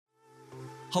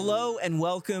Hello and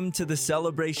welcome to the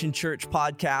Celebration Church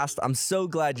podcast. I'm so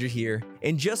glad you're here.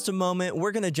 In just a moment,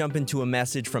 we're going to jump into a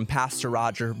message from Pastor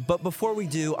Roger. But before we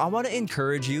do, I want to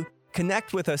encourage you,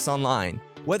 connect with us online.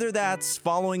 Whether that's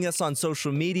following us on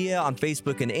social media, on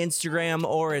Facebook and Instagram,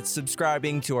 or it's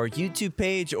subscribing to our YouTube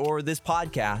page or this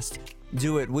podcast,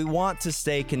 do it. We want to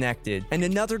stay connected. And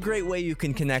another great way you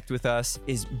can connect with us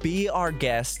is be our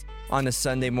guest on a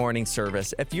Sunday morning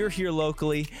service. If you're here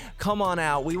locally, come on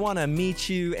out. We want to meet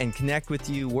you and connect with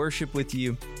you, worship with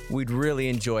you. We'd really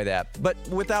enjoy that. But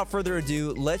without further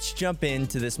ado, let's jump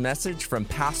into this message from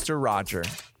Pastor Roger.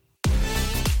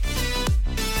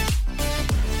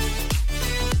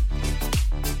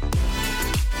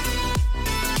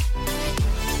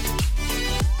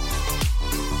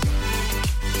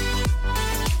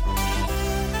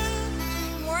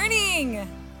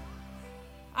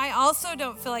 I also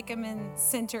don't feel like I'm in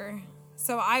center,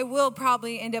 so I will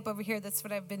probably end up over here. That's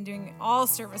what I've been doing all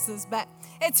services, but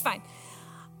it's fine.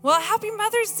 Well, happy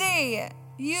Mother's Day.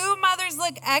 You mothers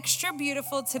look extra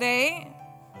beautiful today.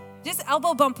 Just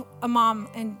elbow bump a mom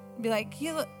and be like,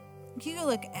 you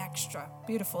look extra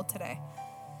beautiful today.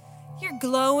 You're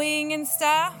glowing and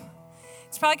stuff.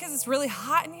 It's probably because it's really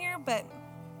hot in here, but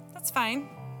that's fine.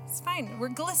 It's fine. We're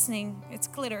glistening. It's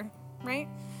glitter, right?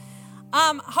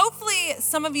 Hopefully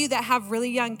some of you that have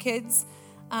really young kids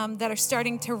that are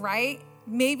starting to write,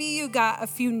 maybe you got a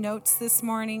few notes this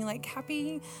morning, like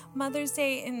Happy Mother's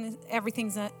Day, and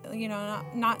everything's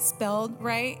not spelled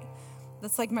right.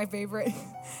 That's like my favorite.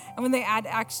 And when they add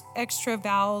extra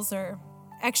vowels or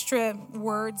extra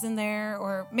words in there,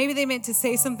 or maybe they meant to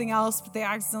say something else, but they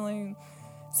accidentally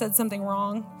said something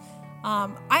wrong.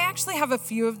 I actually have a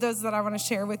few of those that I want to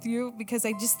share with you because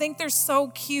I just think they're so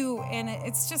cute, and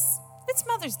it's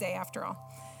Mother's Day after all.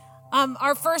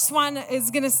 Our first one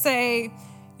is going to say,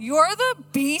 "You're the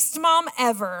beast mom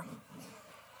ever."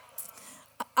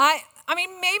 I mean,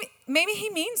 maybe he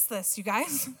means this, you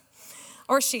guys,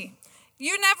 or she.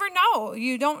 You never know.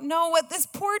 You don't know what this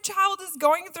poor child is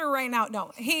going through right now.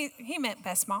 No, he meant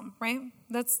best mom, right?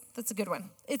 That's a good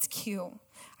one. It's cute.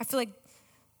 I feel like,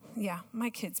 yeah, my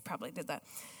kids probably did that.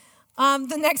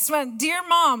 The next one, "Dear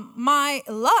Mom, my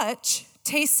lunch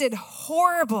tasted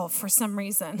horrible for some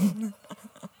reason."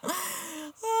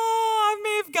 I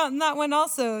may have gotten that one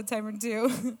also a time or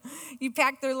two. You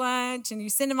pack their lunch and you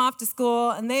send them off to school,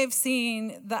 and they've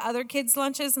seen the other kids'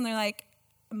 lunches, and they're like,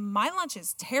 "My lunch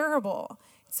is terrible.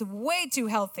 It's way too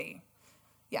healthy."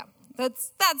 Yeah,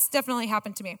 that's definitely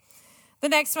happened to me. The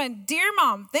next one, "Dear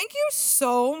Mom, thank you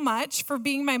so much for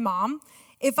being my mom.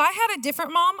 If I had a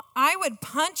different mom, I would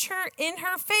punch her in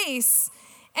her face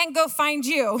and go find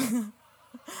you."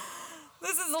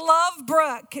 This is Love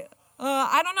Brooke.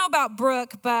 I don't know about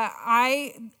Brooke, but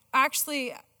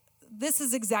this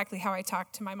is exactly how I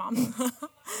talk to my mom.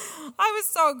 I was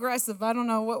so aggressive. I don't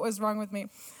know what was wrong with me.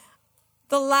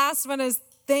 The last one is,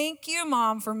 "Thank you,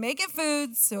 Mom, for making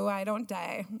food so I don't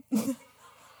die." We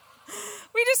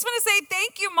just want to say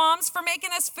thank you, moms, for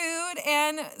making us food,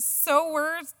 and so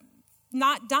we're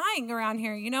not dying around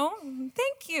here, you know?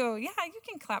 Thank you. Yeah, you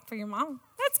can clap for your mom.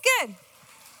 That's good.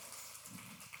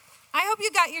 I hope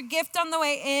you got your gift on the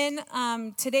way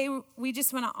in. Today, we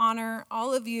just want to honor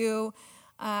all of you.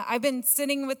 I've been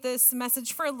sitting with this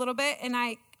message for a little bit, and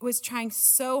I was trying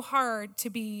so hard to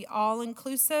be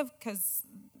all-inclusive because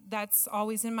that's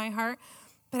always in my heart.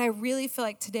 But I really feel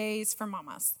like today is for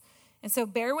mamas. And so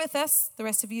bear with us, the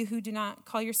rest of you who do not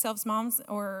call yourselves moms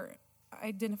or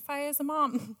identify as a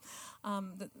mom.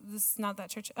 This is not that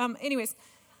church.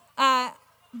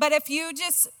 But if you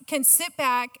just can sit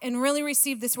back and really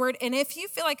receive this word, and if you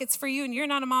feel like it's for you and you're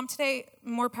not a mom today,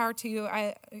 more power to you.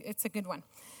 It's a good one.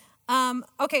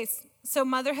 Okay, so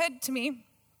motherhood to me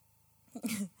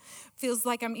feels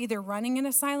like I'm either running an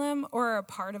asylum or a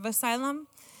part of asylum.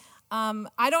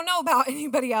 I don't know about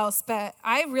anybody else, but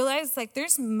I realize like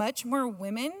there's much more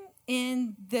women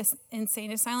in this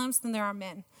insane asylums than there are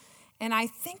men. And I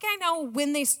think I know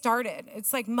when they started.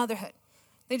 It's like motherhood.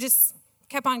 They just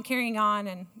kept on carrying on,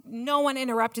 and no one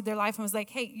interrupted their life and was like,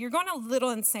 "Hey, you're going a little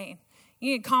insane.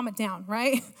 You need to calm it down,"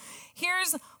 right?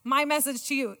 Here's my message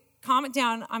to you. Calm it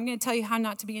down. I'm going to tell you how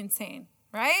not to be insane,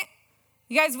 right?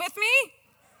 You guys with me?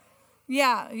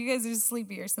 Yeah, you guys are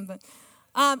sleepy or something.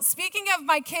 Speaking of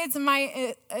my kids in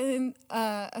my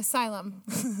asylum,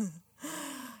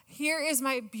 here is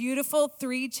my beautiful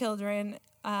 3 children.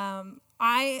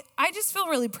 I just feel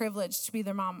really privileged to be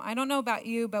their mom. I don't know about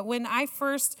you, but when I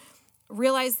first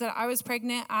realized that I was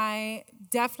pregnant, I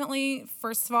definitely,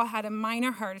 first of all, had a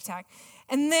minor heart attack.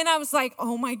 And then I was like,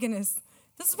 oh my goodness,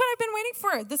 this is what I've been waiting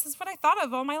for. This is what I thought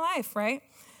of all my life, right?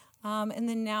 And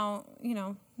then now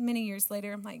many years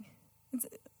later, I'm like,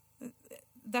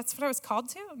 that's what I was called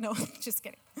to? No, just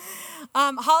kidding.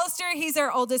 Hollister, he's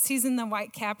our oldest. He's in the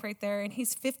white cap right there, and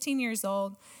he's 15 years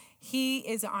old. He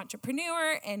is an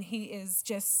entrepreneur, and he is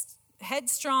just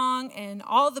headstrong in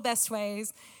all the best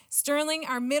ways. Sterling,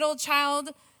 our middle child,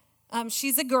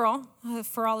 she's a girl,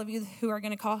 for all of you who are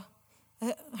going to call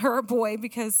her a boy,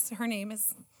 because her name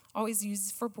is always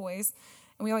used for boys.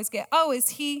 And we always get, oh, is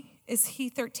he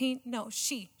 13? No,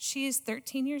 she is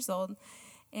 13 years old.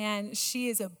 And she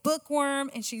is a bookworm,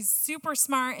 and she's super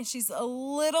smart, and she's a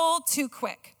little too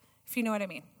quick, if you know what I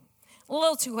mean. A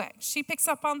little too quick. She picks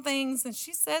up on things, and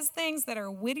she says things that are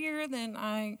wittier than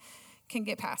I can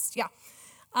get past. Yeah.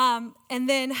 And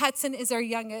then Hudson is our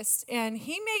youngest, and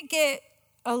he may get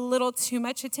a little too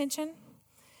much attention,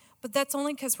 but that's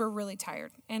only because we're really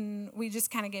tired, and we just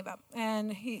kind of gave up.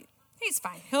 And he's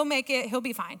fine. He'll make it. He'll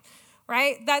be fine.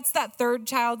 Right? That's that third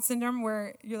child syndrome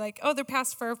where you're like, oh, their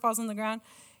past fur falls on the ground.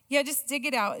 Yeah, just dig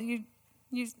it out. You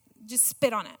just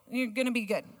spit on it. You're going to be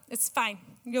good. It's fine.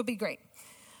 You'll be great.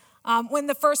 When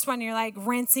the first one, you're like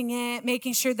rinsing it,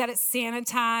 making sure that it's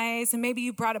sanitized, and maybe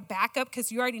you brought a backup because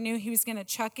you already knew he was going to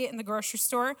chuck it in the grocery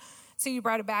store, so you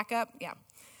brought a backup. Yeah,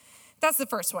 that's the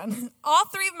first one. All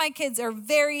three of my kids are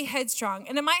very headstrong,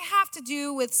 and it might have to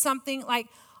do with something like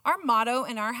our motto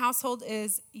in our household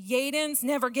is Yadens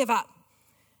never give up.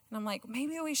 And I'm like,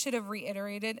 maybe we should have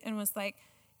reiterated and was like,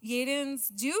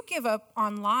 Yadens do give up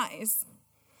on lies.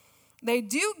 They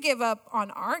do give up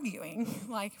on arguing.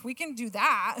 Like, we can do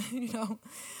that,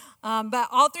 But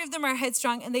all three of them are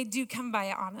headstrong, and they do come by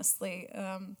it honestly.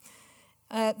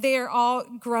 They are all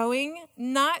growing,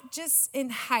 not just in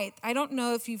height. I don't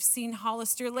know if you've seen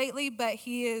Hollister lately, but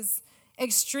he is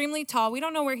extremely tall. We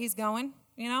don't know where he's going,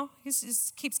 He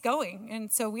just keeps going,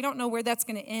 and so we don't know where that's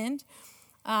going to end.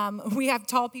 We have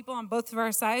tall people on both of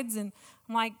our sides, and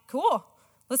I'm like, cool.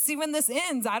 Let's see when this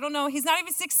ends. I don't know. He's not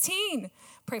even 16.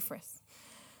 Pray for us.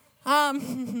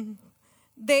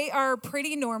 They are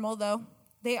pretty normal, though.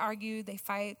 They argue, they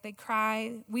fight, they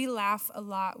cry. We laugh a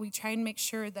lot. We try and make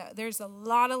sure that there's a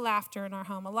lot of laughter in our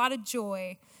home, a lot of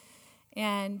joy.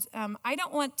 And I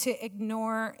don't want to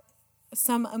ignore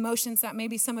some emotions that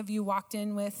maybe some of you walked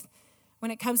in with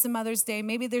when it comes to Mother's Day.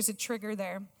 Maybe there's a trigger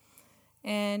there.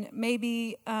 And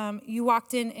maybe you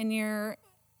walked in and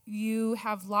you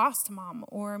have lost mom,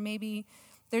 or maybe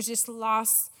there's just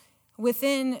loss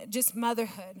within just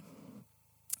motherhood.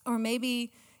 Or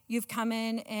maybe you've come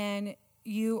in and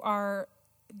you are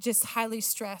just highly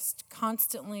stressed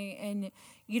constantly, and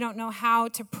you don't know how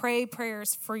to pray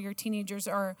prayers for your teenagers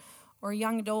or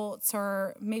young adults,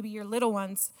 or maybe your little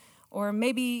ones, or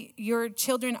maybe your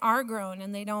children are grown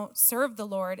and they don't serve the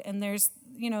Lord, and there's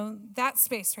that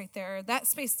space right there. That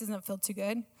space doesn't feel too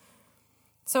good.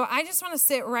 So I just want to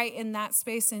sit right in that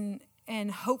space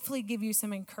and hopefully give you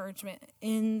some encouragement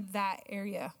in that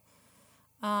area.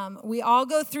 We all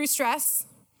go through stress.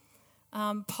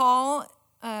 Paul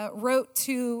wrote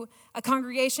to a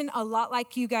congregation a lot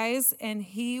like you guys, and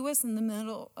he was in the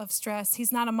middle of stress.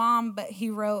 He's not a mom, but he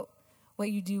wrote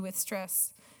what you do with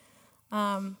stress.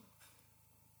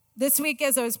 This week,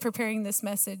 as I was preparing this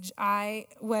message, I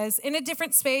was in a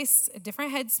different space, a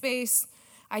different headspace.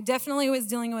 I definitely was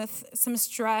dealing with some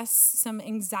stress, some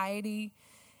anxiety,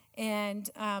 and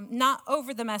not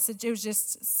over the message. It was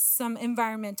just some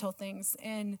environmental things.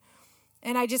 And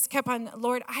I just kept on,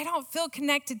 Lord, I don't feel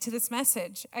connected to this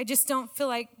message. I just don't feel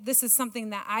like this is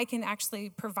something that I can actually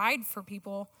provide for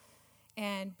people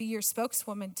and be your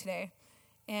spokeswoman today.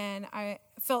 And I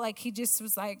felt like he just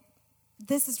was like,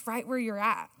 this is right where you're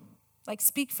at. Like,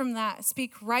 speak from that.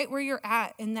 Speak right where you're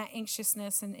at in that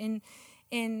anxiousness and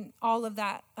in all of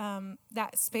that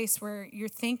that space where your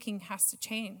thinking has to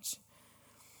change.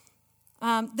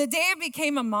 The day I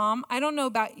became a mom, I don't know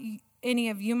about any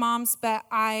of you moms, but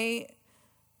I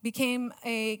became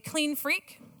a clean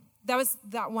freak. That was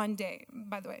that one day,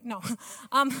 by the way. No.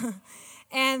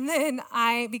 And then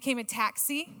I became a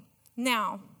taxi.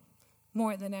 Now,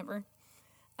 more than ever.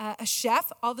 A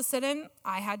chef, all of a sudden,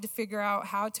 I had to figure out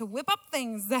how to whip up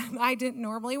things that I didn't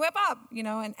normally whip up,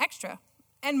 and extra.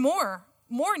 And more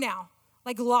now,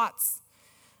 like lots,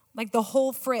 like the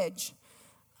whole fridge.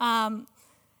 And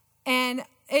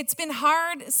it's been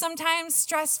hard, sometimes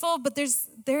stressful, but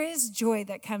there is joy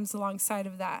that comes alongside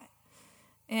of that.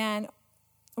 And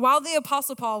while the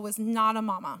Apostle Paul was not a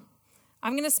mama,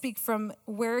 I'm going to speak from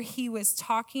where he was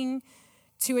talking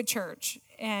to a church,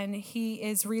 and he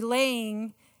is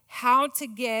relaying how to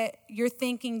get your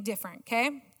thinking different,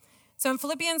 okay? So in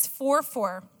Philippians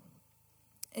 4:4,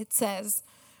 it says,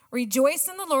 rejoice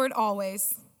in the Lord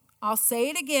always. I'll say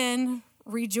it again,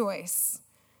 rejoice.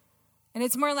 And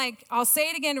it's more like, I'll say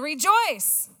it again,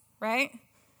 rejoice, right?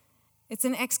 It's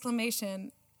an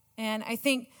exclamation. And I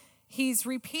think he's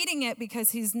repeating it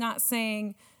because he's not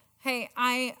saying, hey,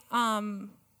 I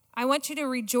want you to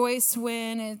rejoice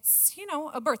when it's,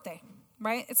 a birthday,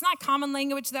 right? It's not common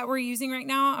language that we're using right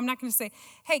now. I'm not going to say,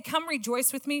 hey, come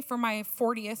rejoice with me for my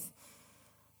 40th.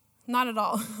 Not at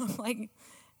all. Like,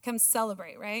 come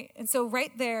celebrate, right? And so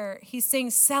right there, he's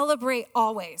saying celebrate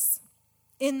always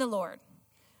in the Lord.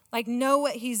 Like, know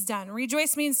what he's done.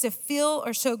 Rejoice means to feel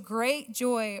or show great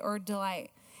joy or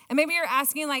delight. And maybe you're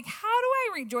asking, like, how do I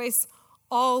rejoice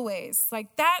always?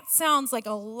 Like, that sounds like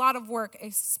a lot of work,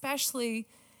 especially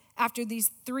after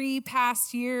these 3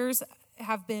 past years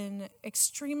have been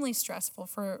extremely stressful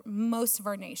for most of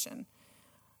our nation.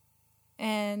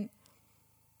 And,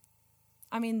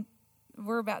 I mean,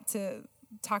 we're about to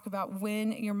talk about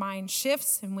when your mind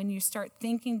shifts and when you start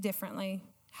thinking differently,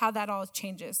 how that all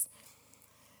changes.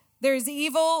 There's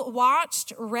evil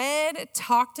watched, read,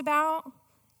 talked about.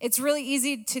 It's really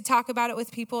easy to talk about it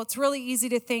with people. It's really easy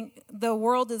to think the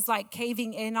world is like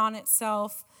caving in on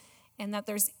itself and that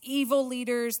there's evil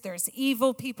leaders, there's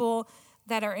evil people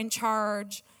that are in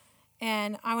charge.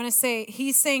 And I want to say,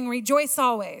 he's saying rejoice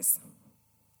always.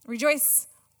 Rejoice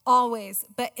always,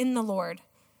 but in the Lord.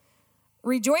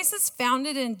 Rejoice is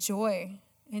founded in joy,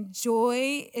 and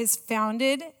joy is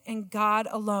founded in God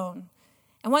alone.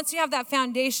 And once you have that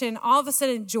foundation, all of a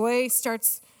sudden joy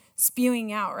starts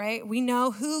spewing out, right? We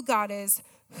know who God is,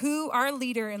 who our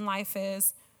leader in life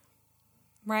is,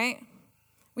 right?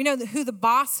 We know who the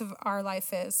boss of our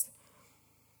life is.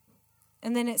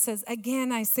 And then it says,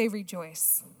 again, I say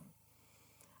rejoice.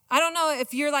 I don't know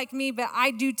if you're like me, but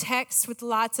I do text with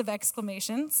lots of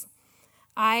exclamations.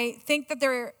 I think that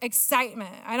they're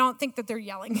excitement. I don't think that they're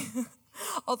yelling,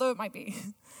 although it might be.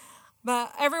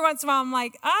 But every once in a while, I'm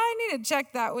like, I need to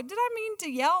check that. Did I mean to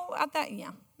yell at that?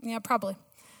 Yeah, probably.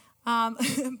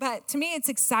 But to me, it's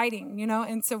exciting,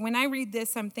 And so when I read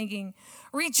this, I'm thinking,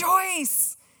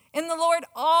 rejoice in the Lord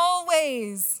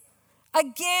always.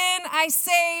 Again, I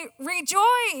say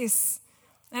rejoice.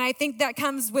 And I think that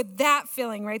comes with that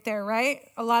feeling right there,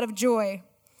 right? A lot of joy.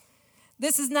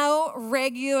 This is no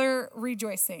regular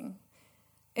rejoicing.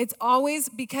 It's always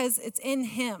because it's in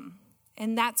him.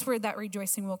 And that's where that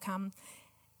rejoicing will come.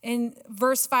 In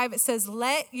verse 5, it says,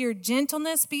 let your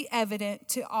gentleness be evident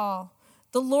to all.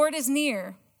 The Lord is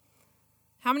near.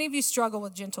 How many of you struggle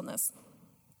with gentleness?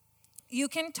 You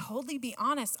can totally be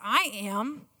honest. I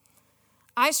am.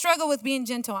 I struggle with being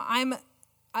gentle.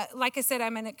 Like I said,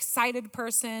 I'm an excited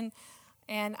person,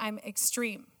 and I'm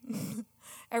extreme.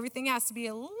 Everything has to be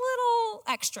a little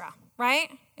extra, right?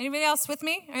 Anybody else with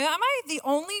me? Am I the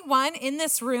only one in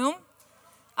this room?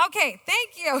 Okay,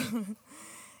 thank you.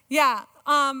 Yeah,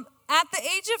 at the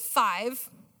age of 5,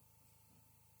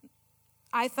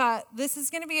 I thought this is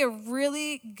going to be a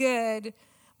really good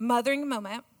mothering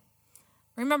moment.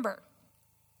 Remember,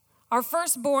 our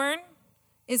firstborn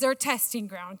is our testing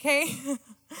ground, okay?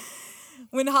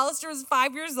 When Hollister was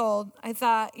 5 years old, I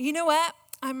thought, you know what?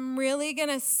 I'm really going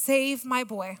to save my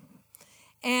boy.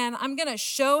 And I'm going to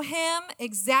show him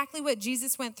exactly what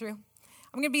Jesus went through.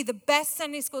 I'm going to be the best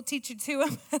Sunday school teacher to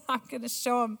him. I'm going to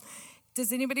show him.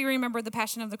 Does anybody remember the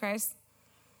Passion of the Christ?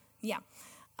 Yeah.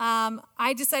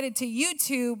 I decided to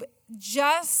YouTube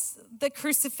just the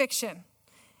crucifixion.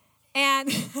 And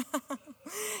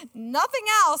nothing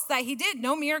else that he did,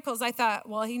 no miracles. I thought,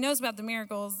 well, he knows about the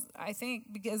miracles, I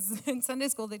think, because in Sunday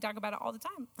school they talk about it all the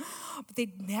time. But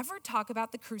they never talk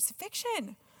about the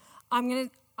crucifixion. I'm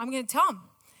gonna tell him.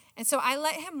 And so I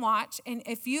let him watch. And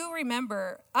if you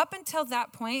remember, up until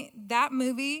that point, that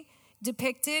movie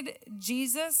depicted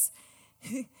Jesus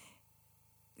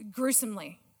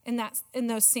gruesomely in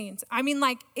those scenes. I mean,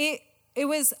 like it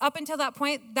was up until that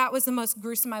point, that was the most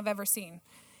gruesome I've ever seen.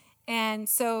 And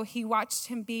so he watched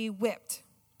him be whipped,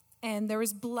 and there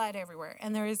was blood everywhere,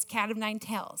 and there was cat of nine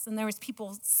tails, and there was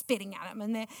people spitting at him,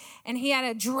 and he had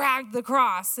to drag the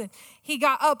cross, and he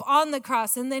got up on the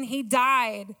cross, and then he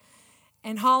died.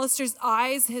 And Hollister's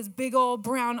eyes, his big old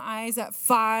brown eyes at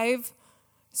 5,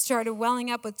 started welling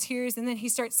up with tears, and then he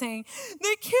starts saying,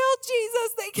 they killed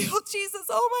Jesus,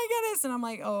 oh my goodness. And I'm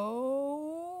like,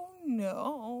 oh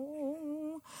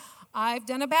no, I've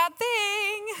done a bad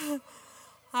thing.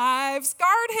 I've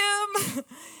scarred him.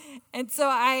 And so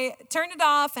I turned it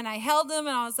off and I held him and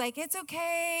I was like, it's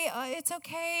okay.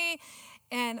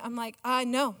 And I'm like,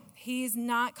 no, he's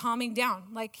not calming down.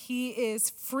 Like he is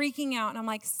freaking out. And I'm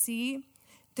like, see,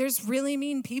 there's really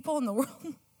mean people in the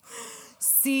world.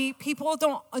 See,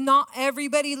 not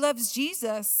everybody loves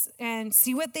Jesus. And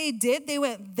see what they did? They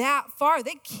went that far.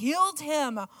 They killed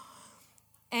him.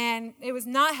 and it was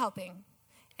not helping.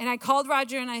 And I called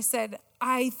Roger and I said,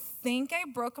 I think I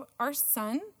broke our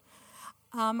son.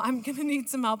 I'm going to need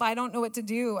some help. I don't know what to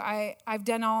do. I've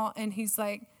done all. And he's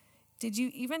like, did you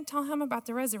even tell him about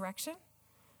the resurrection?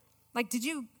 Like, did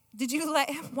you let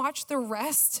him watch the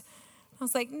rest? I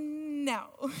was like, no.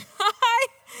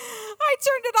 I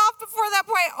turned it off before that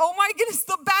point. Oh my goodness,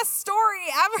 the best story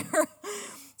ever.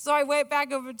 So I went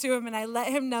back over to him and I let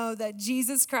him know that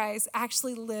Jesus Christ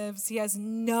actually lives. He has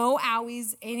no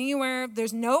owies anywhere.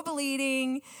 There's no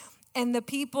bleeding. And the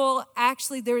people,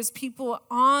 actually, there was people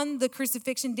on the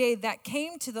crucifixion day that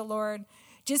came to the Lord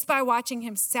just by watching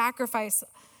him sacrifice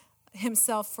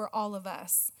himself for all of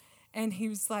us. And he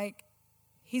was like,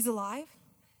 he's alive?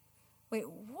 Wait,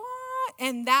 what?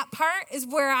 And that part is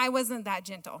where I wasn't that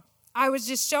gentle. I was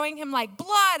just showing him like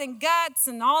blood and guts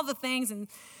and all the things and,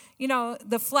 you know,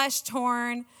 the flesh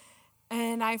torn.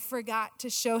 And I forgot to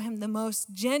show him the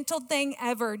most gentle thing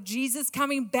ever, Jesus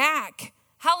coming back.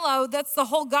 Hello, that's the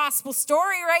whole gospel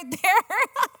story right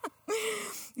there.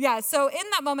 Yeah, so in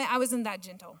that moment, I wasn't that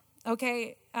gentle,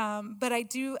 okay? But I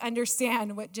do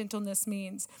understand what gentleness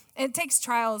means. And it takes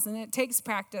trials and it takes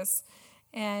practice.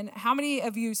 And how many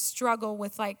of you struggle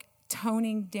with like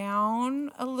toning down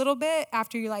a little bit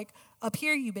after you're like up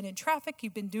here, you've been in traffic,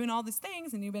 you've been doing all these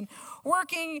things, and you've been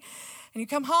working, and you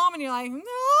come home and you're like, no,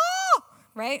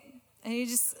 right? And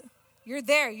you're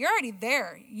there. You're already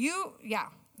there.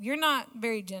 You're not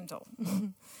very gentle.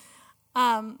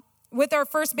 With our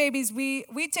first babies,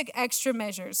 we took extra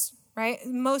measures, right?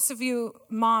 Most of you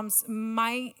moms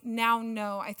might now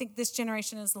know, I think this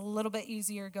generation is a little bit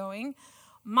easier going.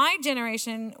 My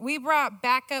generation, we brought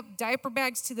backup diaper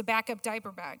bags to the backup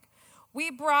diaper bag. We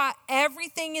brought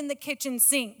everything in the kitchen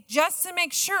sink just to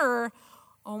make sure,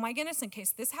 oh my goodness, in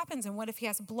case this happens, and what if he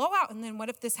has a blowout, and then what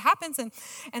if this happens, and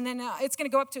then it's going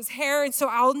to go up to his hair, and so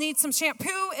I'll need some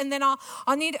shampoo, and then I'll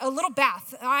need a little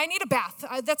bath. I need a bath.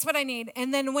 That's what I need.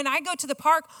 And then when I go to the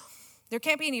park, there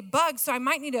can't be any bugs, so I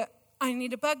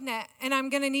need a bug net, and I'm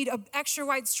going to need an extra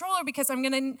wide stroller because I'm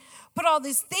going to put all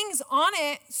these things on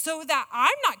it so that I'm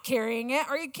not carrying it.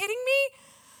 Are you kidding me?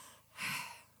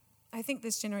 I think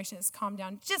this generation has calmed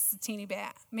down just a teeny bit.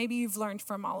 Maybe you've learned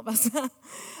from all of us.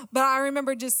 But I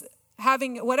remember just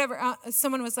having whatever.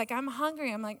 Someone was like, I'm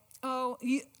hungry. I'm like, I'll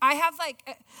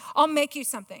make you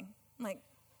something. I'm like,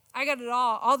 I got it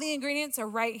all. All the ingredients are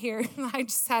right here. I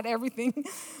just had everything.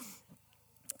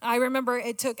 I remember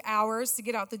it took hours to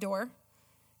get out the door.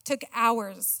 It took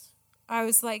hours. I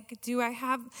was like, do I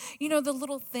have, the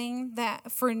little thing that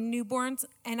for newborns?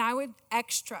 And I would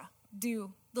extra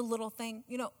do the little thing,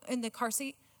 in the car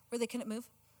seat where they couldn't move.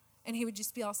 And he would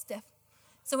just be all stiff.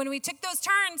 So when we took those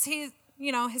turns,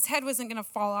 his head wasn't going to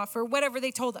fall off or whatever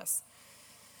they told us.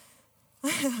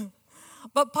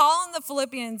 But Paul in the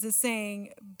Philippians is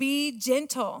saying, be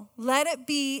gentle. Let it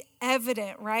be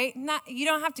evident, right? You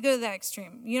don't have to go to that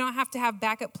extreme. You don't have to have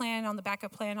backup plan on the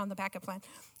backup plan on the backup plan.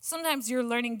 Sometimes you're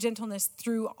learning gentleness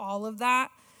through all of that.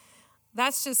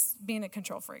 That's just being a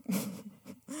control freak.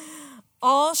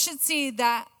 All should see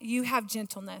that you have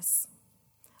gentleness.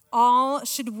 All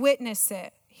should witness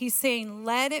it. He's saying,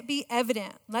 let it be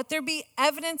evident. Let there be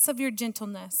evidence of your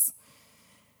gentleness.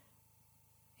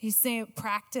 He's saying,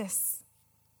 practice.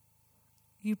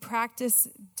 You practice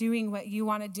doing what you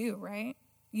want to do, right?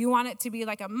 You want it to be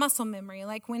like a muscle memory.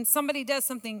 Like when somebody does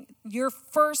something, your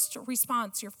first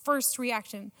response, your first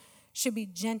reaction should be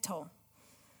gentle.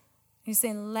 He's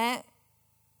saying, let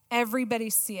everybody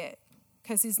see it.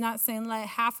 Because he's not saying let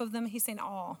half of them, he's saying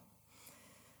all.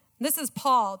 This is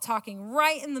Paul talking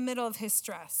right in the middle of his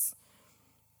stress.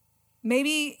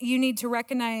 Maybe you need to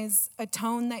recognize a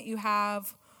tone that you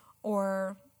have,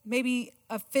 or maybe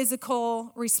a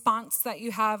physical response that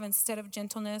you have instead of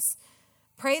gentleness.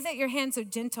 Pray that your hands are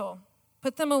gentle.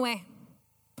 Put them away.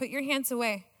 Put your hands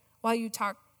away while you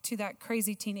talk to that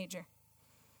crazy teenager.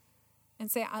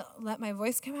 And say, let my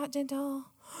voice come out gentle.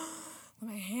 Let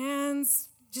my hands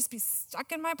just be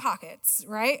stuck in my pockets,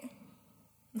 right?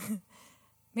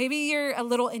 Maybe you're a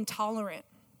little intolerant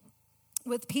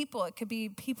with people. It could be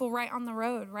people right on the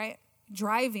road, right?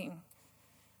 Driving.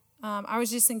 I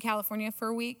was just in California for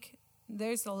a week.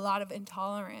 There's a lot of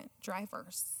intolerant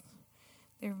drivers.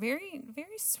 They're very,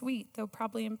 very sweet, though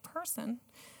probably in person.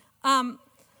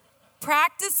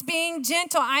 Practice being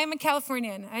gentle. I am a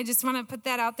Californian. I just want to put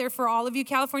that out there for all of you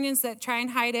Californians that try and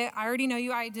hide it. I already know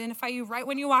you. I identify you right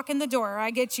when you walk in the door.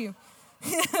 I get you,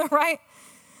 right?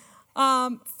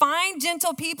 Find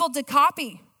gentle people to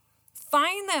copy.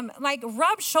 Find them. Like,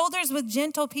 rub shoulders with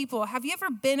gentle people. Have you ever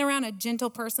been around a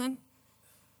gentle person?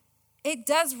 It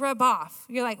does rub off.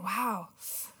 You're like, wow.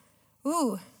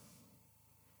 Ooh.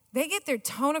 they get their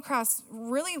tone across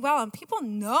really well, and people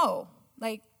know.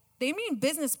 Like, they mean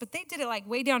business, but they did it like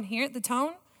way down here at the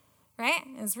tone, right?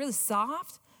 And it's really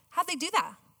soft. How'd they do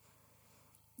that?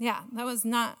 Yeah, that was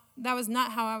not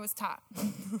how I was taught.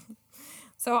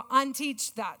 So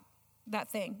unteach that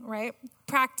thing, right?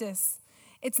 Practice.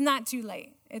 It's not too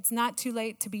late. It's not too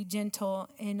late to be gentle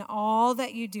in all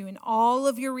that you do, in all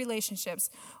of your relationships,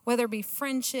 whether it be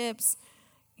friendships,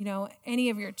 any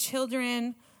of your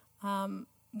children,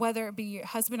 whether it be your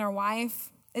husband or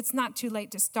wife. It's not too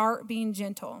late to start being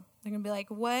gentle. They're going to be like,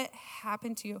 what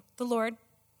happened to you? The Lord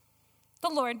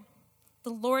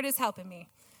is helping me.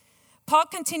 Paul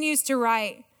continues to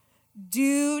write,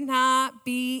 do not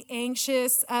be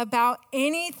anxious about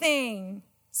anything.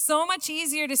 So much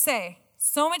easier to say,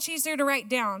 so much easier to write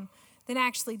down than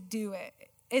actually do it,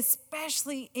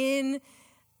 especially in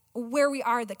where we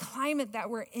are, the climate that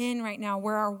we're in right now,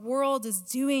 where our world is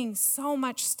doing so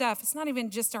much stuff. It's not even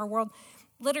just our world.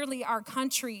 Literally, our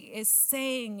country is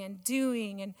saying and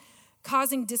doing and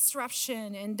causing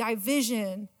disruption and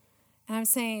division. And I'm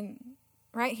saying,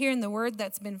 right here in the Word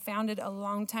that's been founded a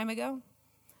long time ago,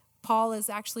 Paul is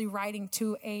actually writing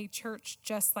to a church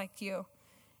just like you.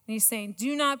 And he's saying,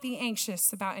 do not be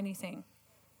anxious about anything.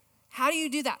 How do you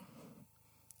do that?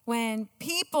 When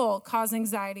people cause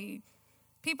anxiety,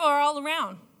 people are all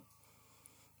around.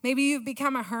 Maybe you've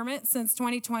become a hermit since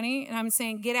 2020, and I'm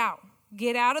saying, get out.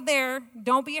 Get out of there.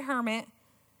 Don't be a hermit.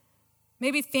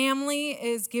 Maybe family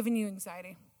is giving you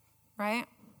anxiety, right?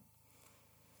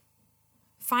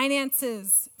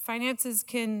 Finances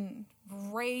can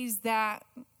raise that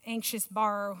anxious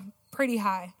bar pretty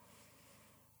high.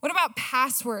 What about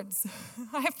passwords?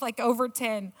 I have like over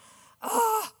 10.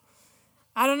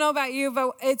 I don't know about you,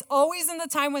 but it's always in the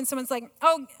time when someone's like,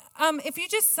 if you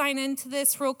just sign into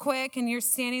this real quick, and you're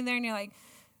standing there and you're like,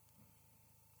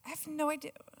 I have no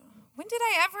idea. When did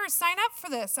I ever sign up for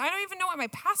this? I don't even know what my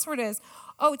password is.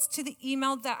 Oh, it's to the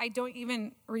email that I don't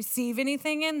even receive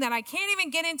anything in, that I can't even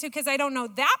get into because I don't know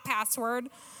that password.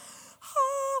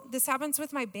 This happens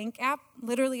with my bank app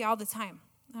literally all the time.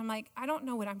 I'm like, I don't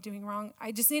know what I'm doing wrong.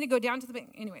 I just need to go down to the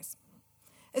bank. Anyways,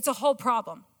 it's a whole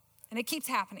problem, and it keeps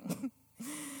happening.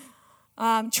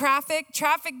 Traffic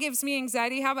gives me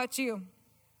anxiety. How about you?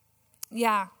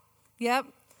 Yeah. Yep.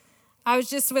 I was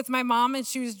just with my mom, and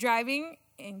she was driving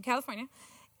in California,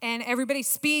 and everybody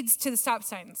speeds to the stop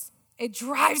signs. It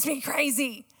drives me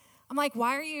crazy. I'm like,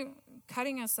 why are you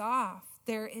cutting us off?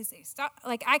 There is a stop.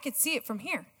 Like, I could see it from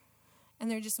here. And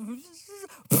they're just, and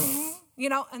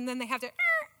then they have to,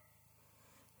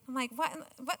 I'm like, what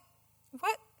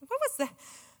was that?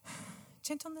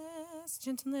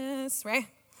 Gentleness, right?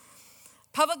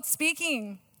 Public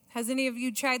speaking. Has any of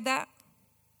you tried that?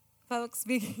 Public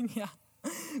speaking, yeah.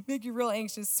 Make you real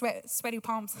anxious, sweaty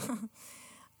palms.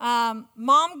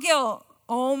 Mom guilt.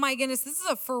 Oh my goodness, this is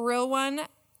a for real one.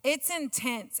 It's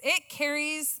intense. It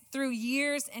carries through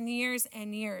years and years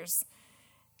and years.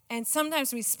 And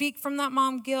sometimes we speak from that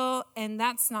mom guilt, and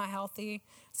that's not healthy.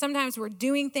 Sometimes we're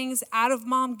doing things out of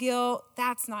mom guilt.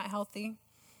 That's not healthy.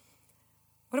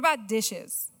 What about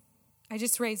dishes? I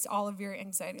just raised all of your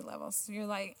anxiety levels. So you're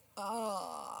like,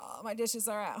 oh, my dishes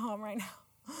are at home right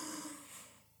now.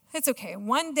 It's okay.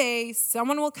 One day,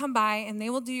 someone will come by, and they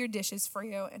will do your dishes for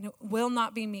you, and it will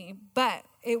not be me. But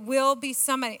it will be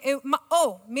somebody.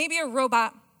 Maybe a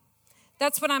robot.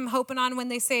 That's what I'm hoping on when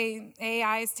they say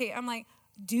AI is I'm like,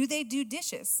 do they do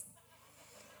dishes?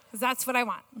 Because that's what I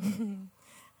want.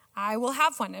 I will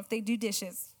have one if they do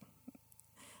dishes.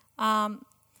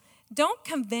 Don't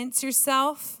convince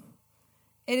yourself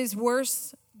it is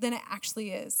worse than it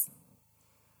actually is.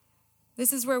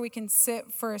 This is where we can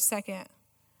sit for a second.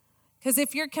 Because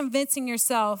if you're convincing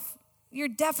yourself, you're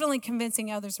definitely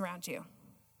convincing others around you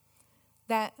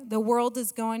that the world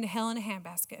is going to hell in a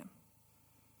handbasket.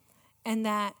 And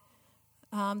that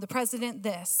the president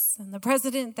this, and the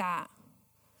president that,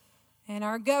 and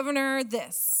our governor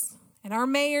this, and our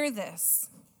mayor this,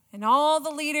 and all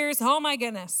the leaders, oh my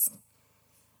goodness.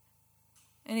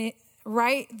 And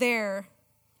right there,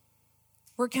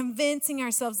 we're convincing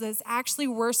ourselves that it's actually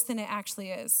worse than it actually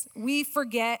is. We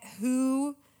forget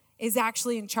who is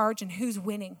actually in charge and who's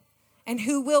winning, and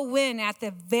who will win at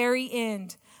the very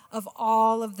end of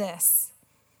all of this.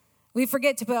 We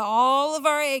forget to put all of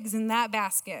our eggs in that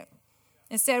basket.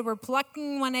 Instead, we're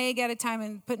plucking one egg at a time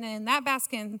and putting it in that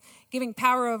basket and giving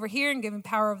power over here and giving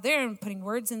power over there and putting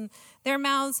words in their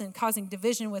mouths and causing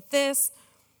division with this.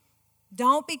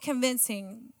 Don't be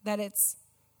convincing that it's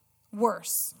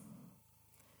worse.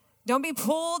 Don't be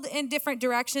pulled in different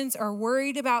directions or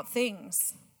worried about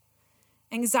things.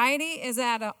 Anxiety is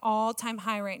at an all-time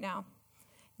high right now.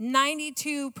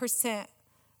 92%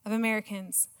 of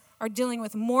Americans are dealing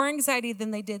with more anxiety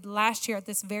than they did last year at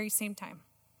this very same time.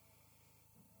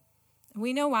 And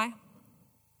we know why.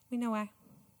 We know why.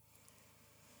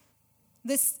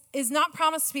 This is not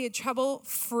promised to be a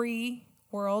trouble-free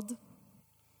world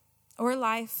or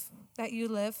life that you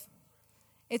live.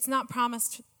 It's not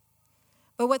promised.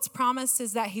 But what's promised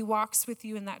is that he walks with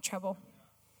you in that trouble.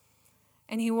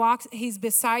 And he's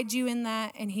beside you in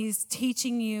that, and he's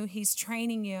teaching you, he's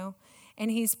training you, and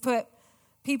he's put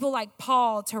people like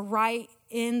Paul to write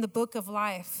in the book of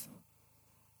life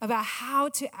about how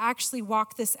to actually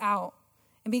walk this out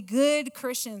and be good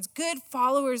Christians, good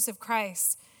followers of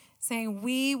Christ, saying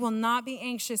we will not be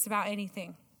anxious about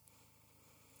anything.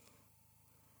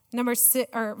 Verse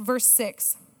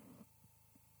 6.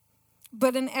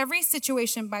 But in every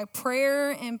situation, by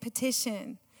prayer and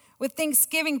petition, with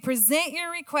thanksgiving, present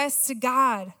your requests to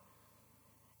God.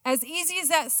 As easy as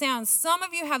that sounds, some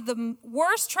of you have the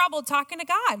worst trouble talking to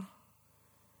God.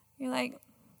 You're like,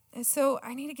 so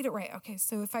I need to get it right. Okay,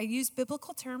 so if I use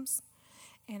biblical terms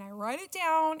and I write it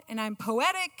down and I'm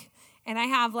poetic and I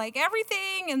have like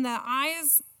everything and the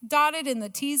I's dotted and the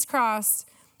T's crossed,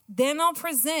 then I'll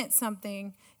present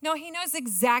something. No, he knows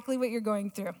exactly what you're going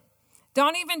through.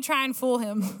 Don't even try and fool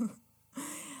him.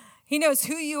 He knows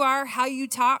who you are, how you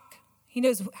talk. He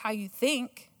knows how you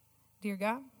think, dear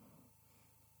God.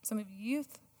 Some of you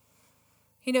youth.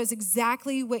 He knows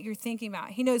exactly what you're thinking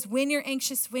about. He knows when you're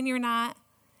anxious, when you're not.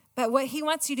 But what he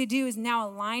wants you to do is now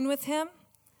align with him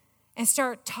and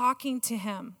start talking to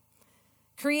him.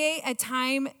 Create a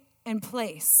time and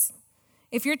place.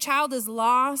 If your child is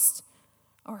lost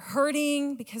or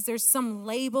hurting because there's some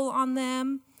label on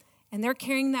them and they're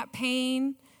carrying that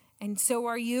pain, and so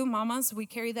are you, mamas. We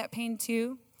carry that pain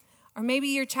too. Or maybe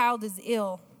your child is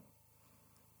ill.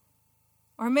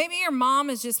 Or maybe your mom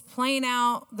is just playing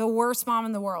out the worst mom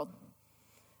in the world.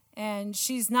 And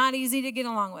she's not easy to get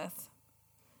along with.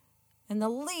 And the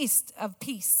least of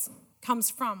peace comes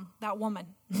from that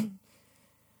woman.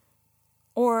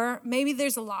 Or maybe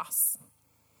there's a loss.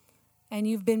 And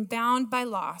you've been bound by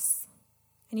loss.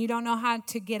 And you don't know how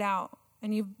to get out.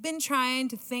 And you've been trying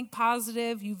to think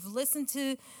positive. You've listened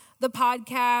to the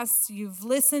podcasts. You've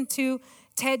listened to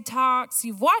TED Talks.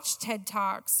 You've watched TED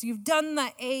Talks. You've done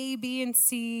the A, B, and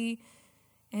C.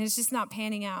 And it's just not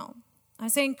panning out. I'm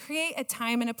saying create a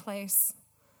time and a place.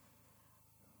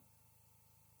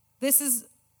 This is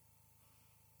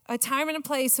a time and a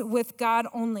place with God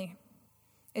only.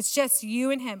 It's just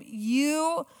you and him.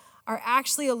 You are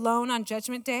actually alone on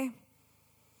Judgment Day.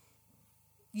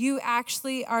 You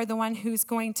actually are the one who's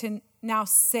going to now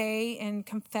say and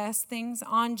confess things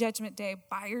on Judgment Day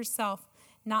by yourself,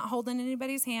 not holding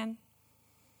anybody's hand.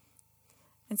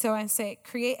 And so I say,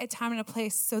 create a time and a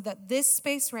place so that this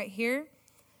space right here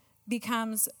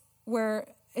becomes where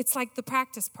it's like the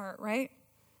practice part, right?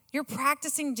 You're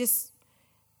practicing just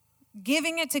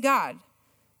giving it to God,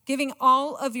 giving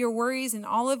all of your worries and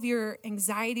all of your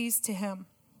anxieties to him.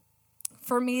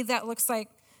 For me, that looks like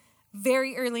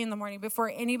very early in the morning before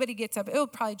anybody gets up. It'll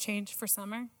probably change for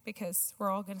summer because we're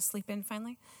all going to sleep in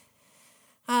finally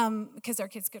because our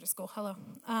kids go to school. Hello.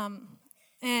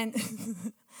 And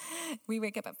we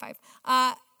wake up at 5.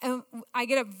 And I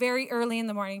get up very early in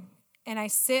the morning, and I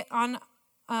sit on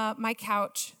my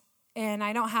couch, and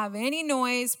I don't have any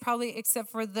noise, probably except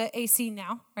for the AC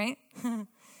now, right?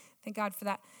 Thank God for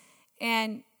that.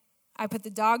 And I put the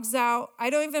dogs out. I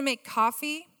don't even make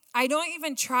coffee. I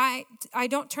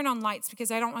don't turn on lights because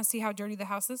I don't want to see how dirty the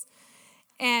house is.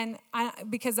 And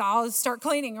because I'll start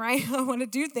cleaning, right? I want to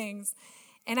do things.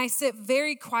 And I sit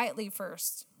very quietly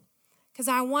first because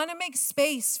I want to make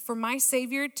space for my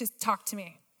Savior to talk to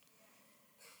me.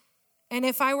 And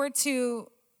if I were to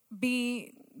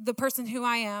be the person who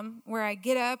I am, where I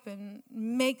get up and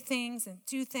make things and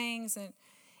do things, and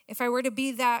if I were to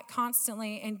be that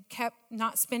constantly and kept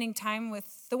not spending time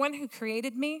with the one who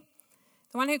created me,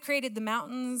 the one who created the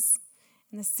mountains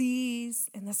and the seas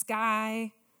and the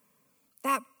sky,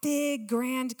 that big,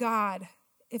 grand God,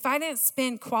 if I didn't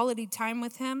spend quality time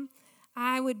with him,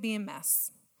 I would be a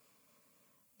mess.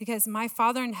 Because my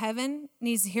Father in heaven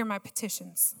needs to hear my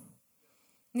petitions,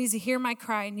 needs to hear my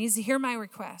cry, needs to hear my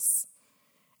requests.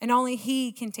 And only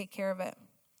he can take care of it.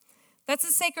 That's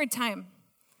a sacred time.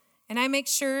 And I make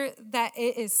sure that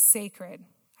it is sacred.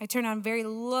 I turn on very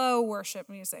low worship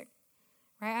music.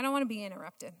 Right? I don't want to be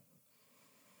interrupted.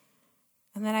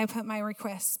 And then I put my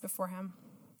requests before him.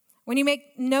 When you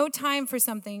make no time for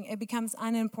something, it becomes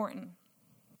unimportant.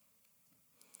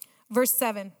 Verse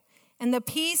 7, and the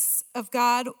peace of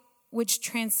God, which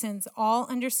transcends all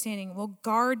understanding, will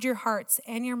guard your hearts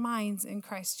and your minds in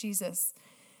Christ Jesus.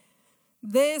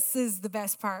 This is the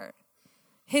best part.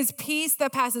 His peace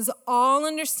that passes all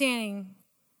understanding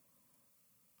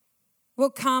will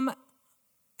come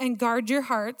and guard your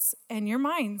hearts and your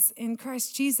minds in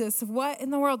Christ Jesus. What in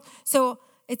the world? So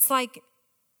it's like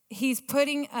he's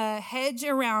putting a hedge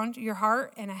around your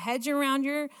heart and a hedge around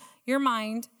your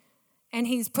mind, and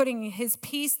he's putting his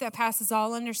peace that passes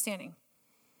all understanding.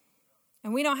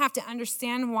 And we don't have to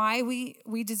understand why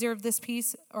we deserve this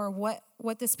peace or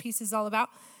what this peace is all about.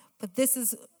 But this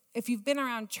is, if you've been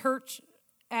around church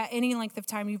at any length of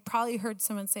time, you've probably heard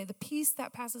someone say, the peace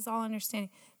that passes all understanding.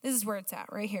 This is where it's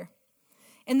at, right here.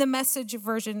 In the Message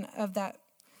version of that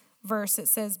verse, it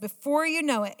says, before you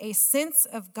know it, a sense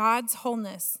of God's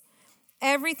wholeness,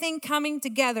 everything coming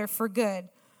together for good,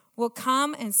 will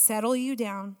come and settle you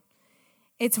down.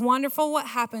 It's wonderful what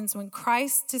happens when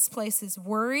Christ displaces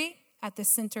worry at the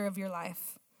center of your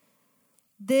life.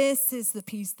 This is the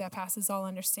peace that passes all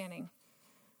understanding.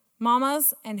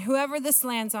 Mamas, and whoever this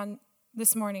lands on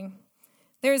this morning,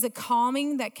 there is a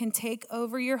calming that can take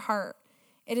over your heart.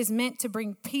 It is meant to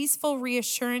bring peaceful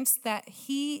reassurance that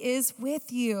he is with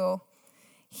you.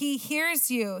 He hears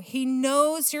you. He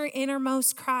knows your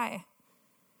innermost cry.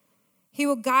 He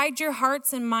will guide your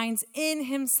hearts and minds in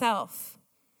himself.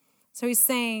 So he's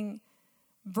saying,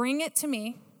 bring it to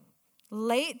me,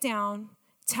 lay it down,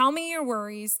 tell me your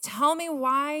worries, tell me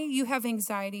why you have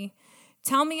anxiety,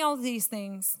 tell me all these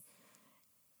things,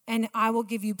 and I will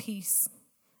give you peace.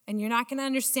 And you're not going to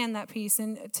understand that peace.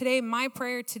 And today, my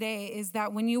prayer today is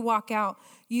that when you walk out,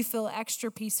 you feel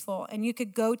extra peaceful. And you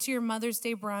could go to your Mother's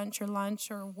Day brunch or lunch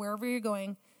or wherever you're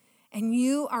going, and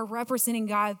you are representing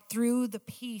God through the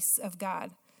peace of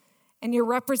God. And you're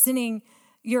representing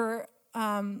your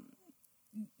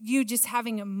you just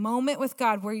having a moment with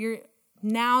God where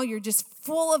you're just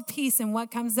full of peace. And what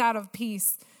comes out of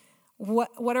peace?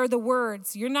 What are the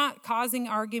words? You're not causing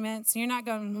arguments. You're not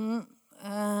going,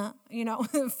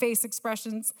 face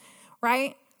expressions,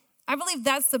 right? I believe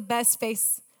that's the best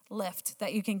face lift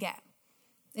that you can get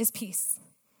is peace.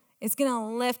 It's going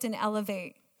to lift and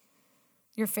elevate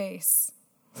your face.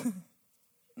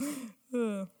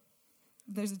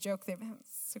 There's a joke there.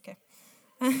 It's okay.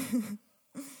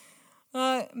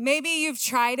 Maybe you've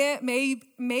tried it.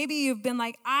 Maybe you've been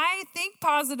like, I think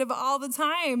positive all the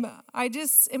time. I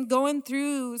just am going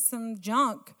through some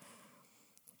junk.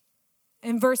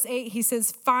 In verse 8, he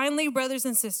says, finally, brothers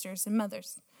and sisters and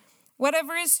mothers,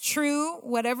 whatever is true,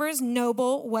 whatever is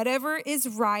noble, whatever is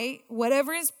right,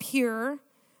 whatever is pure,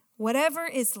 whatever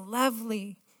is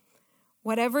lovely,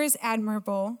 whatever is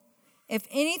admirable, if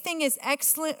anything is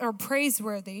excellent or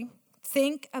praiseworthy,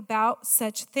 think about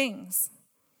such things.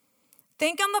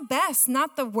 Think on the best,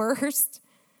 not the worst,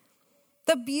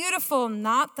 the beautiful,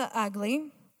 not the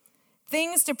ugly,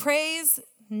 things to praise,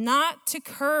 not to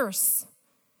curse.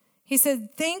 He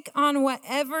said, think on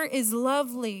whatever is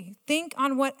lovely. Think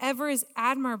on whatever is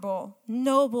admirable,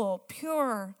 noble,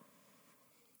 pure.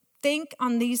 Think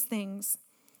on these things.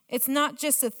 It's not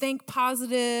just to think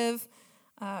positive,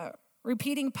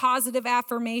 repeating positive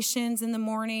affirmations in the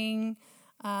morning.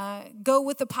 Go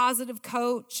with a positive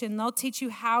coach and they'll teach you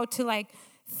how to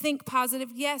think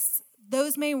positive. Yes,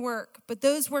 those may work, but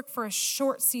those work for a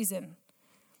short season.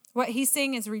 What he's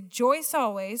saying is rejoice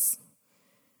always.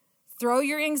 Throw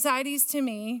your anxieties to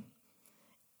me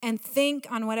and think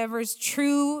on whatever is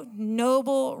true,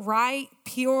 noble, right,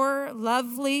 pure,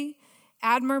 lovely,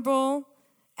 admirable,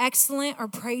 excellent, or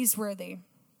praiseworthy.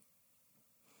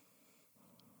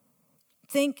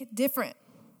 Think different.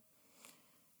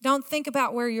 Don't think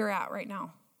about where you're at right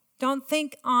now. Don't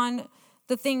think on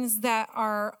the things that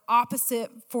are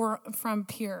opposite from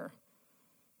pure,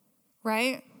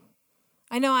 right?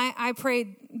 I know I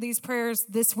prayed these prayers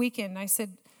this weekend. I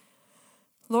said,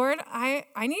 Lord, I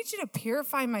need you to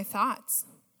purify my thoughts.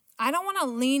 I don't want to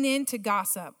lean into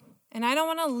gossip, and I don't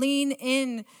want to lean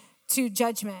into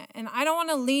judgment, and I don't want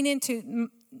to lean into,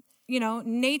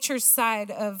 nature's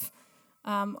side of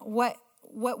what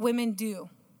women do,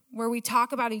 where we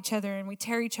talk about each other and we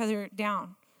tear each other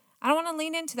down. I don't want to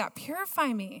lean into that.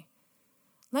 Purify me.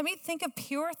 Let me think of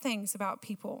pure things about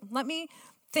people. Let me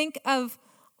think of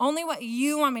only what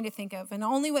you want me to think of and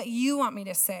only what you want me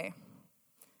to say.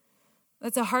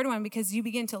 That's a hard one because you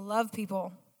begin to love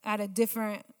people at a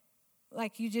different,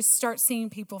 you just start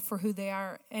seeing people for who they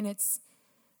are, and it's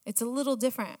a little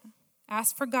different.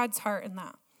 Ask for God's heart in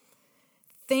that.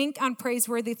 Think on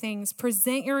praiseworthy things.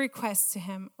 Present your requests to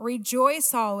him.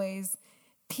 Rejoice always.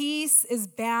 Peace is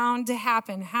bound to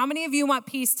happen. How many of you want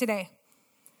peace today?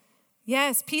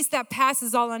 Yes, peace that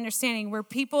passes all understanding, where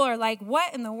people are like,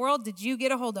 what in the world did you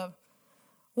get a hold of?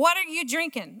 What are you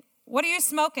drinking? What are you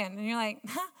smoking? And you're like,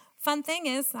 fun thing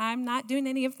is, I'm not doing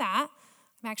any of that.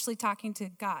 I'm actually talking to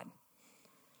God.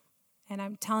 And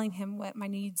I'm telling him what my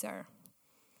needs are.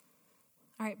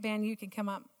 All right, Ben, you can come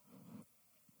up.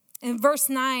 In verse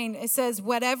 9, it says,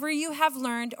 whatever you have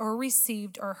learned or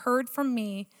received or heard from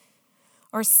me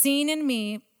or seen in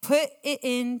me, put it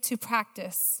into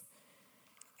practice.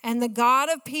 And the God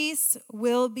of peace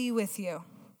will be with you.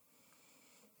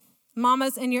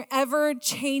 Mamas, in your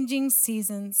ever-changing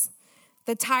seasons,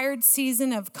 the tired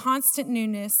season of constant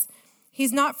newness,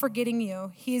 he's not forgetting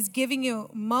you. He is giving you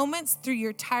moments through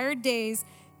your tired days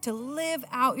to live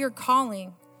out your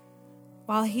calling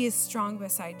while he is strong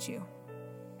beside you.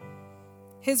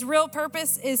 His real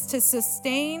purpose is to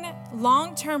sustain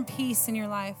long-term peace in your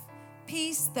life,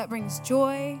 peace that brings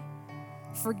joy,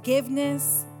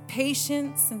 forgiveness,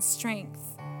 patience, and strength.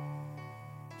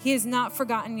 He has not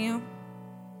forgotten you.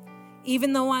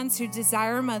 Even the ones who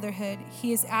desire motherhood,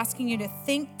 he is asking you to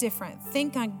think different,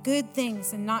 think on good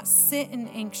things and not sit in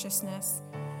anxiousness.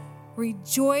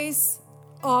 Rejoice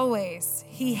always.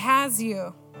 He has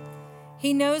you.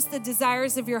 He knows the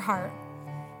desires of your heart.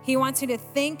 He wants you to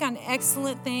think on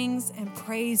excellent things and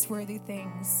praiseworthy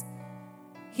things.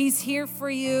 He's here for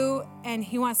you and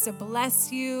he wants to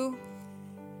bless you.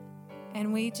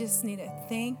 And we just need to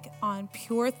think on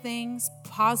pure things,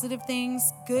 positive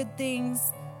things, good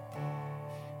things.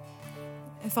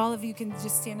 If all of you can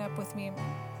just stand up with me.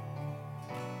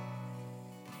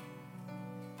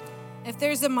 If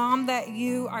there's a mom that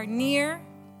you are near,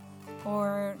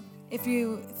 or if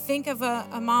you think of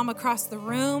a mom across the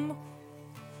room,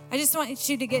 I just want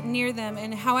you to get near them,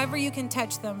 and however you can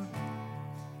touch them,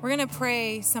 we're going to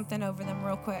pray something over them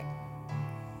real quick.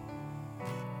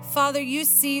 Father, you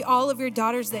see all of your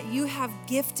daughters that you have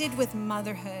gifted with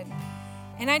motherhood.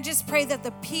 And I just pray that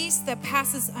the peace that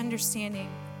passes understanding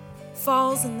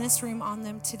falls in this room on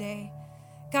them today.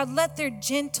 God, let their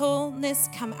gentleness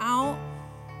come out.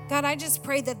 God, I just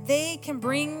pray that they can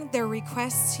bring their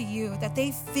requests to you, that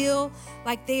they feel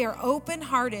like they are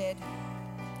open-hearted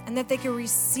and that they can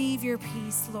receive your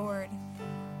peace, Lord.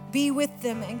 Be with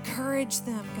them, encourage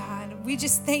them, God. We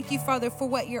just thank you, Father, for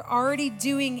what you're already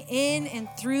doing in and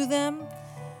through them.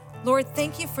 Lord,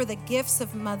 thank you for the gifts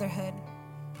of motherhood.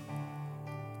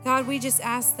 God, we just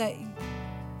ask that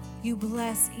you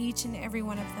bless each and every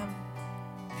one of them.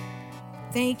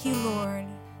 Thank you, Lord.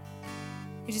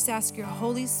 We just ask your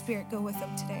Holy Spirit go with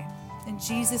them today. In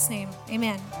Jesus' name,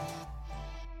 amen.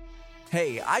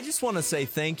 Hey, I just want to say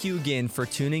thank you again for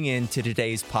tuning in to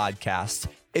today's podcast.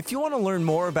 If you want to learn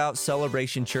more about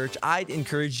Celebration Church, I'd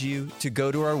encourage you to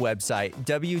go to our website,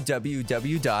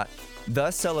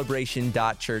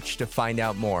 www.thecelebration.church, to find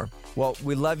out more. Well,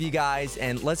 we love you guys,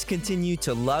 and let's continue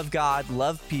to love God,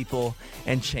 love people,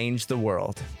 and change the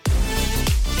world.